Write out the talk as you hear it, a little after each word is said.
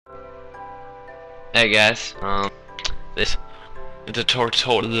Hey guys, this is a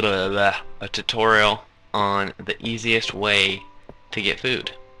tutorial on the easiest way to get food.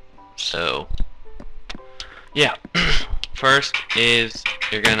 So, yeah, first is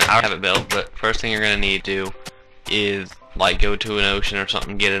I already have it built, but first thing you're gonna need to do is like go to an ocean or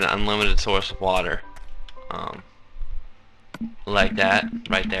something, get an unlimited source of water, like that,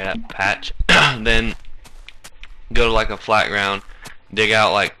 right there, that patch. Then go to like a flat ground, dig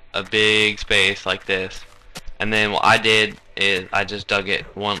out like a big space like this. And then what I did is I just dug it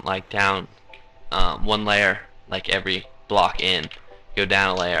one one layer, like every block in. Go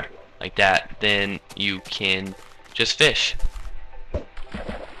down a layer like that. Then you can just fish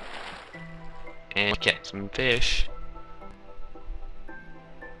and catch some fish.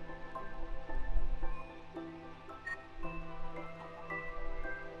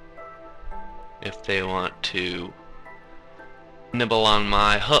 If they want to nibble on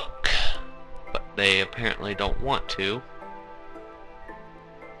my hook, but they apparently don't want to.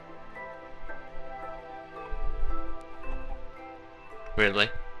 Really?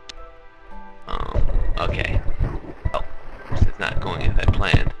 Okay. Oh, this is not going as I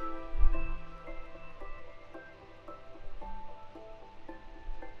planned.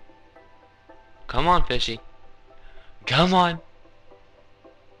 Come on, fishy. Come on.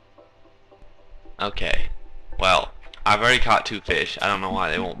 Okay. Well, I've already caught 2 fish. I don't know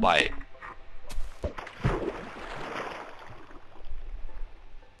why they won't bite.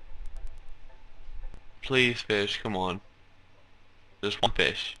 Please, fish, come on. Just one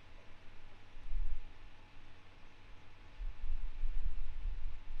fish.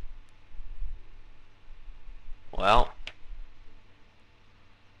 Well,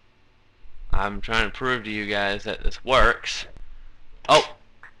 I'm trying to prove to you guys that this works. Oh,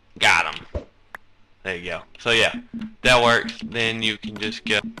 got him. There you go. So yeah, that works. Then you can just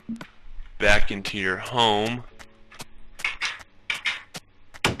go back into your home.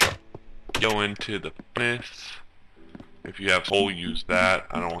 Go into the furnace. If you have coal, use that.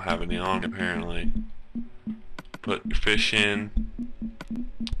 I don't have any on apparently. Put your fish in.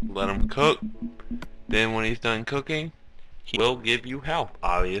 Let him cook. Then when he's done cooking, he will give you health,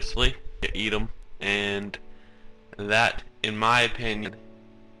 obviously. You eat him. And that, in my opinion,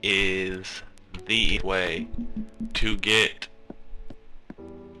 is the way to get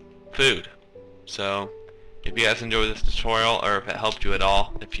food. So if you guys enjoyed this tutorial, or if it helped you at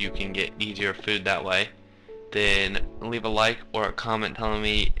all, if you can get easier food that way, then leave a like or a comment telling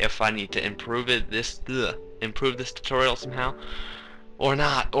me if I need to improve this tutorial somehow or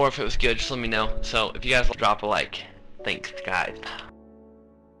not, or if it was good. Just let me know. So if you guys drop a like. Thanks guys.